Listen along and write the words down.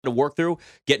to work through,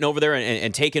 getting over there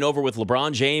and taking over with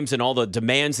LeBron James and all the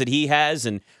demands that he has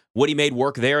and what he made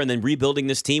work there, and then rebuilding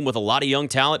this team with a lot of young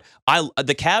talent.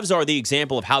 The Cavs are the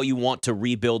example of how you want to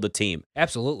rebuild a team.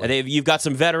 Absolutely. You've got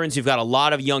some veterans. You've got a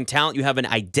lot of young talent. You have an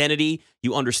identity.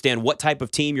 You understand what type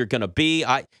of team you're going to be.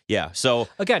 So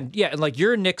again, and like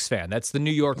you're a Knicks fan. That's the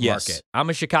New York market. I'm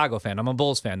a Chicago fan. I'm a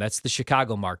Bulls fan. That's the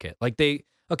Chicago market. Like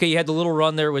you had the little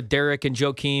run there with Derek and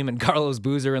Joakim and Carlos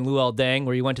Boozer and Luol Deng,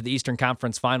 where you went to the Eastern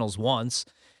Conference Finals once,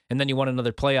 and then you won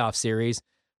another playoff series.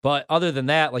 But other than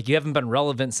that, like you haven't been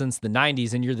relevant since the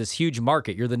 90s, and you're this huge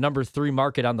market. You're the number 3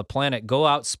 market on the planet. Go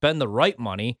out, spend the right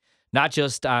money, not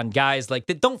just on guys like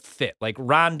that don't fit. Like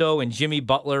Rondo and Jimmy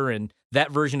Butler and that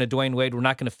version of Dwayne Wade were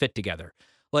not going to fit together.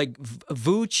 Like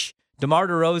Vooch, DeMar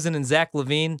DeRozan, and Zach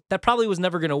LaVine, that probably was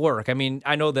never going to work. I mean,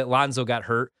 I know that Lonzo got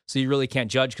hurt, so you really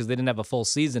can't judge because they didn't have a full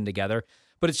season together.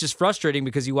 But it's just frustrating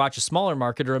because you watch a smaller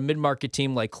market or a mid-market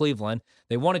team like Cleveland.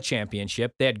 They won a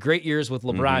championship. They had great years with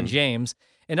LeBron James.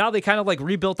 And now they kind of like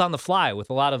rebuilt on the fly with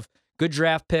a lot of good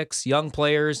draft picks, young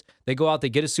players. They go out, they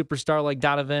get a superstar like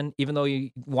Donovan. Even though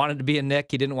he wanted to be a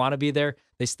Knick, he didn't want to be there.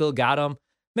 They still got him.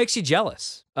 Makes you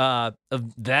jealous of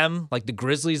them, like the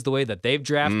Grizzlies, the way that they've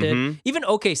drafted. Even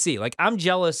OKC, like I'm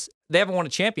jealous. They haven't won a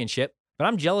championship, but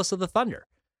I'm jealous of the Thunder.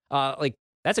 Like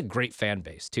that's a great fan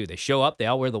base too. They show up, they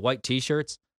all wear the white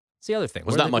T-shirts. It's the other thing.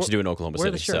 There's not much to do in Oklahoma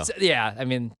City. So. Yeah, I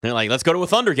mean. They're like, let's go to a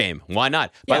Thunder game. Why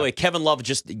not? By the way, Kevin Love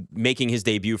just making his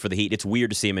debut for the Heat. It's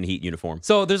weird to see him in Heat uniform.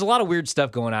 So there's a lot of weird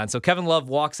stuff going on. So Kevin Love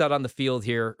walks out on the field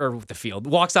here,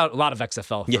 walks out, a lot of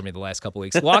XFL for me the last couple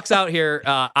weeks. Walks out here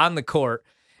on the court,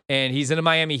 and he's in a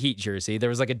Miami Heat jersey. There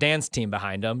was like a dance team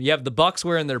behind him. You have the Bucks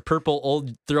wearing their purple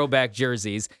old throwback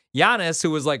jerseys. Giannis,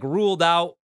 who was like ruled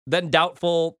out, then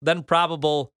doubtful, then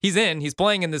probable. He's in. He's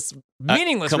playing in this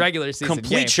meaningless regular season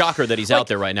complete game. Shocker that he's out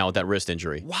there right now with that wrist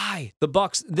injury. Why? The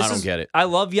Bucks. I don't get it. I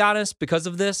love Giannis because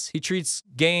of this. He treats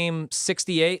game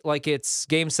 68 like it's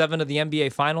game 7 of the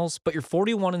NBA Finals, but you're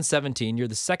 41-17. You're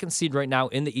the 2nd seed right now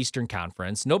in the Eastern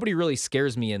Conference. Nobody really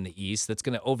scares me in the East that's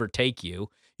going to overtake you.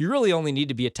 You really only need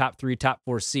to be a top 3, top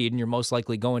 4 seed, and you're most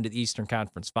likely going to the Eastern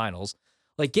Conference Finals.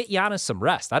 Like, get Giannis some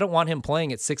rest. I don't want him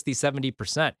playing at 60,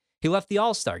 70%. He left the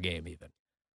All-Star game even.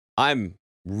 I'm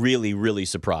really, really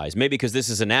surprised. Maybe because this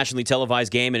is a nationally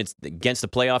televised game and it's against a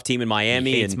playoff team in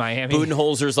Miami. He hates Miami.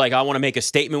 Budenholzer's like, I want to make a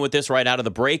statement with this right out of the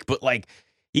break. But, like,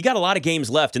 you got a lot of games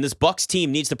left, and this Bucks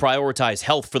team needs to prioritize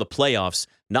health for the playoffs,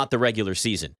 not the regular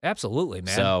season. Absolutely,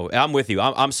 man. So I'm with you.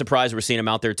 I'm surprised we're seeing him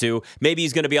out there, too. Maybe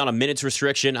he's going to be on a minutes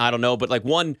restriction. I don't know. But, like,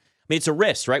 it's a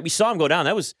wrist, right? We saw him go down.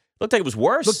 Looked like it was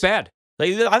worse. Looked bad.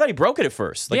 Like, I thought he broke it at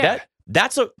first. Like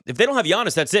if they don't have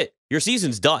Giannis, that's it. Your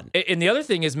season's done. And the other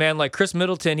thing is, man, like Chris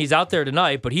Middleton, he's out there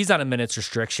tonight, but he's on a minutes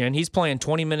restriction. He's playing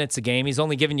 20 minutes a game. He's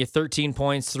only giving you 13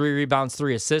 points, 3 rebounds,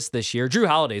 3 assists this year. Drew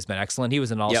Holiday's been excellent. He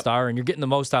was an all-star, and you're getting the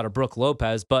most out of Brook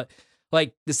Lopez. But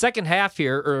like the second half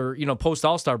here, or post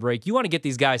All-Star break, you want to get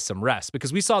these guys some rest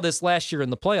because we saw this last year in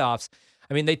the playoffs.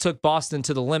 I mean, they took Boston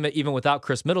to the limit even without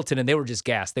Chris Middleton, and they were just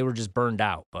gassed. They were just burned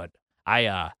out. But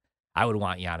I would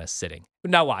want Giannis sitting.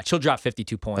 Now watch, he'll drop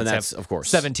 52 points. And that's, of course,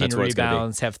 17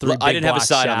 rebounds, have 3 big I didn't have a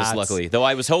side shots. on this, luckily. Though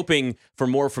I was hoping for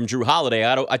more from Drew Holiday.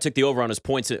 I took the over on his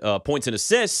points and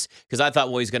assists because I thought,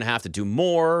 well, he's going to have to do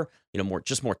more,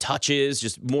 more touches,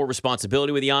 just more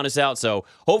responsibility with Giannis out. So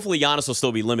hopefully Giannis will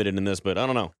still be limited in this, but I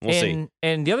don't know. We'll see.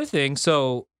 And the other thing,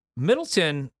 so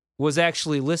Middleton was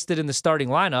actually listed in the starting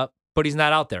lineup, but he's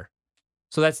not out there.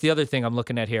 So that's the other thing I'm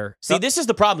looking at here. See, this is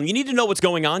the problem. You need to know what's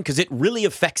going on because it really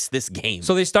affects this game.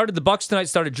 So the Bucks tonight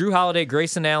started Drew Holiday,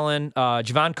 Grayson Allen,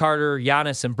 Javon Carter,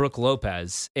 Giannis, and Brook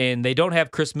Lopez. And they don't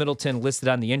have Chris Middleton listed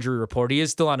on the injury report. He is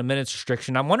still on a minutes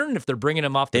restriction. I'm wondering if they're bringing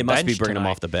him off the bench. They must be bringing him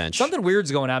off the bench. Something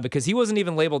weird's going on because he wasn't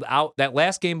even labeled out. That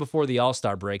last game before the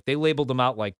All-Star break, they labeled him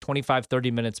out like 25,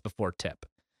 30 minutes before tip.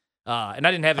 And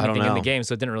I didn't have anything in the game,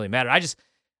 so it didn't really matter.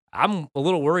 I'm a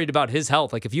little worried about his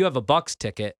health. Like if you have a Bucks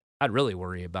ticket, I'd really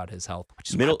worry about his health.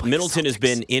 Middleton has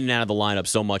been in and out of the lineup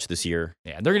so much this year.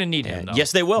 Yeah, they're going to need him, though.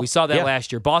 Yes, they will. We saw that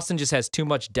last year. Boston just has too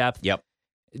much depth. Yep.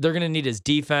 They're going to need his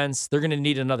defense. They're going to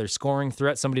need another scoring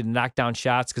threat, somebody to knock down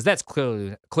shots, because that's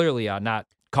clearly not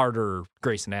Carter or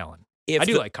Grayson Allen. I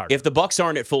do like Carter. If the Bucks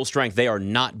aren't at full strength, they are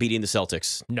not beating the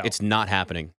Celtics. No. It's not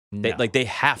happening. No. They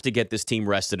have to get this team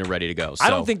rested and ready to go. So. I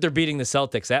don't think they're beating the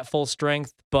Celtics at full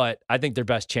strength, but I think their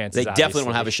best chances. They definitely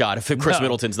don't have a shot if Chris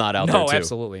Middleton's not out there, too. No,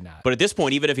 absolutely not. But at this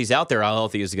point, even if he's out there, how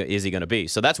healthy is he going to be?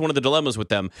 So that's one of the dilemmas with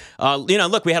them.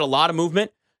 Look, we had a lot of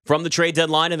movement from the trade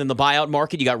deadline and then the buyout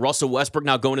market. You got Russell Westbrook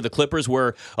now going to the Clippers,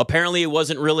 where apparently it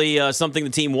wasn't really something the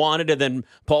team wanted, and then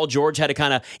Paul George had to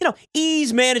kind of,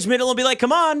 ease management and be like,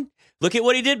 come on. Look at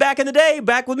what he did back in the day,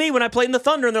 back with me when I played in the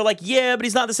Thunder, and they're like, yeah, but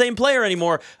he's not the same player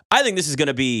anymore. I think this is going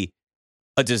to be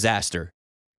a disaster.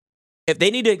 If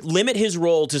they need to limit his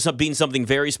role to being something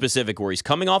very specific, where he's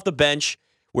coming off the bench,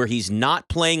 where he's not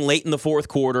playing late in the fourth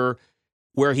quarter,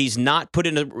 where he's not put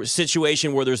in a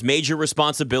situation where there's major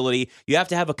responsibility, you have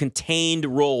to have a contained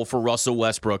role for Russell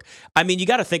Westbrook. I mean, you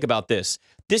got to think about this.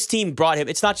 This team brought him,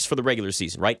 it's not just for the regular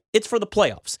season, right? It's for the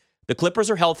playoffs. The Clippers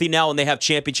are healthy now, and they have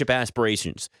championship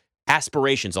aspirations.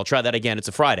 I'll try that again. It's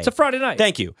a Friday. It's a Friday night.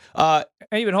 Thank you. And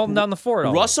you've been holding down the fort.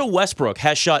 Russell Westbrook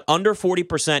has shot under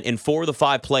 40% in 4 of the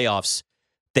 5 playoffs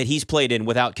that he's played in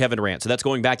without Kevin Durant. So that's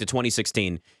going back to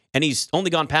 2016. And he's only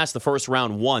gone past the first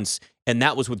round once, and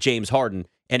that was with James Harden.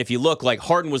 And if you look, like,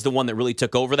 Harden was the one that really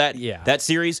took over that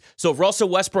series. So if Russell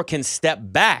Westbrook can step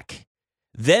back,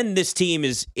 then this team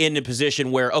is in a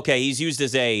position where, okay, he's used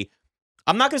as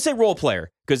I'm not going to say role player,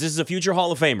 because this is a future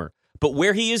Hall of Famer. But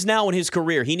where he is now in his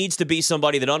career, he needs to be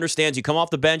somebody that understands you come off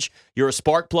the bench, you're a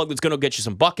spark plug that's going to get you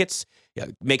some buckets,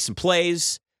 make some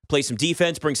plays, play some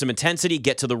defense, bring some intensity,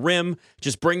 get to the rim,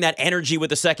 just bring that energy with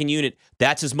the second unit.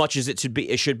 That's as much as it should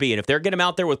be. And if they're getting him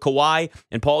out there with Kawhi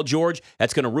and Paul George,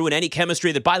 that's going to ruin any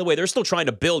chemistry that, by the way, they're still trying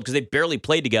to build because they barely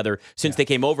played together since they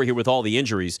came over here with all the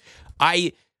injuries.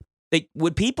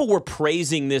 When people were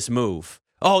praising this move,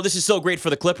 oh, this is so great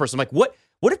for the Clippers. I'm like, what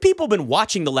have people been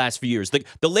watching the last few years?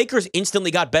 The Lakers instantly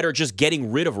got better just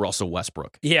getting rid of Russell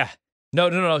Westbrook. Yeah.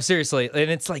 No, seriously. And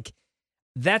it's like,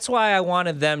 that's why I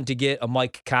wanted them to get a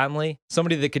Mike Conley,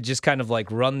 somebody that could just kind of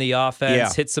like run the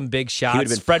offense, hit some big shots. He would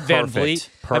have been Fred perfect.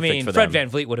 VanVleet. Fred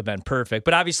VanVleet would have been perfect.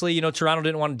 But obviously, Toronto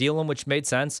didn't want to deal him, which made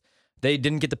sense. They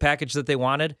didn't get the package that they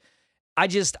wanted.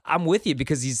 I'm with you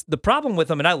because he's the problem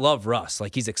with him, and I love Russ.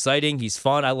 Like, he's exciting, he's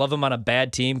fun. I love him on a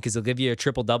bad team because he'll give you a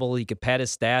triple-double. He could pad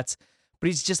his stats. But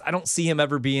I don't see him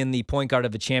ever being the point guard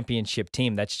of a championship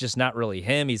team. That's just not really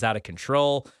him. He's out of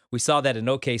control. We saw that in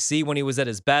OKC when he was at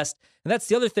his best. And that's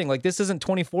the other thing. Like, this isn't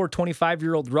 24,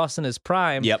 25-year-old Russ in his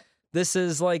prime. Yep. This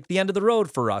is like the end of the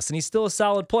road for Russ, and he's still a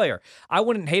solid player. I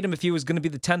wouldn't hate him if he was going to be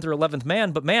the 10th or 11th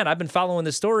man, but man, I've been following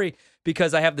this story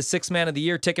because I have the 6th man of the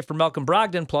year ticket for Malcolm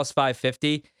Brogdon plus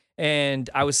 550, and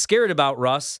I was scared about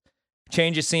Russ.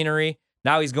 Change of scenery.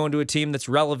 Now he's going to a team that's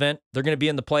relevant. They're going to be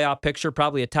in the playoff picture,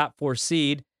 probably a top 4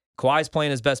 seed. Kawhi's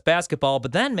playing his best basketball.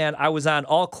 But then, man, I was on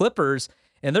All Clippers,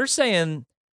 and they're saying,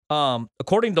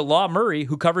 according to Law Murray,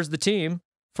 who covers the team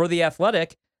for The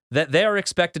Athletic, that they are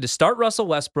expected to start Russell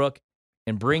Westbrook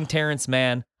and bring Terrence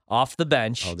Mann off the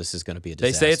bench. Oh, this is going to be a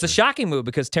disaster. They say it's a shocking move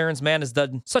because Terrence Mann has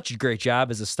done such a great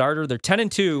job as a starter. They're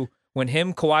 10-2 when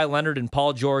him, Kawhi Leonard, and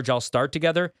Paul George all start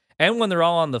together. And when they're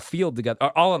all on the field together,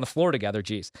 or all on the floor together,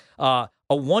 a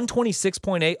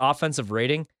 126.8 offensive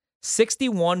rating,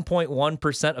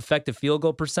 61.1% effective field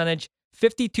goal percentage,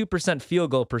 52%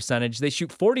 field goal percentage. They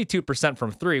shoot 42%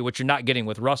 from 3, which you're not getting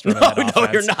with Russ running that offense.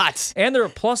 No, you're not. And they're a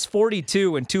plus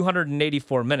 42 in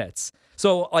 284 minutes.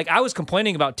 So, like, I was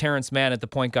complaining about Terrence Mann at the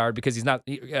point guard because he's not.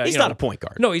 He's not a point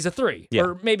guard. No, he's a 3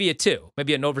 or maybe a 2,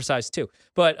 maybe an oversized 2.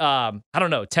 But I don't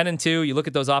know. 10-2. You look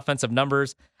at those offensive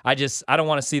numbers. I don't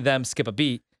want to see them skip a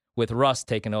beat with Russ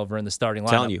taking over in the starting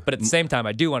lineup. But at the same time,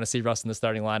 I do want to see Russ in the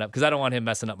starting lineup because I don't want him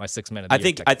messing up my 6 man of the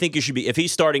year. I think you should be. If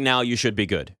he's starting now, you should be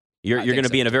good. You're going to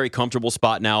be in a very comfortable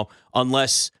spot now,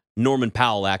 unless Norman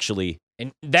Powell actually.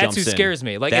 And that's who scares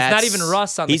me. Like, it's not even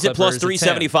Russ on the Clippers. He's at plus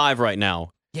 375 right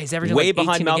now. Yeah, he's averaging way like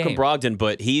behind Malcolm Brogdon,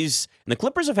 but and the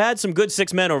Clippers have had some good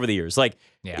 6 men over the years. Like,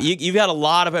 you've had a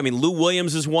lot of. I mean, Lou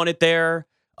Williams has won it there.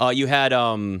 You had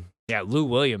Lou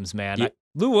Williams, man.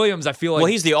 Lou Williams, I feel like. Well,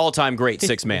 he's the all-time great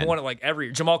 6 man. He won it like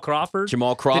every. Jamal Crawford.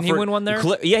 Didn't he win one there?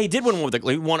 He did win one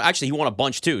with he won a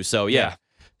bunch too. So yeah.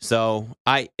 So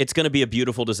it's going to be a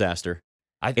beautiful disaster.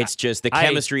 It's just the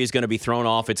chemistry is going to be thrown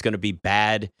off. It's going to be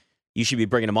bad. You should be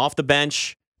bringing him off the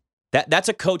bench. That's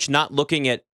a coach not looking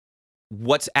at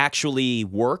what's actually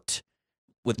worked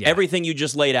with everything you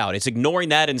just laid out. It's ignoring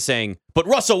that and saying, but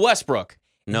Russell Westbrook.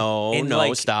 No,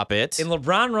 stop it. And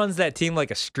LeBron runs that team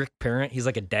like a strict parent. He's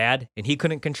like a dad, and he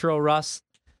couldn't control Russ.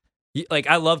 Like,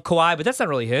 I love Kawhi, but that's not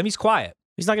really him. He's quiet.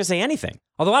 He's not going to say anything.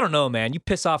 Although, I don't know, man. You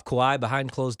piss off Kawhi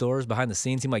behind closed doors, behind the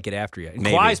scenes, he might get after you. And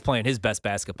Kawhi's playing his best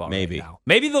basketball right now.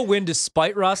 Maybe they'll win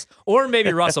despite Russ, or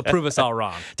maybe Russ will prove us all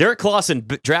wrong. Derek Clausen,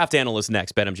 draft analyst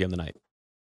next. BetMGM tonight.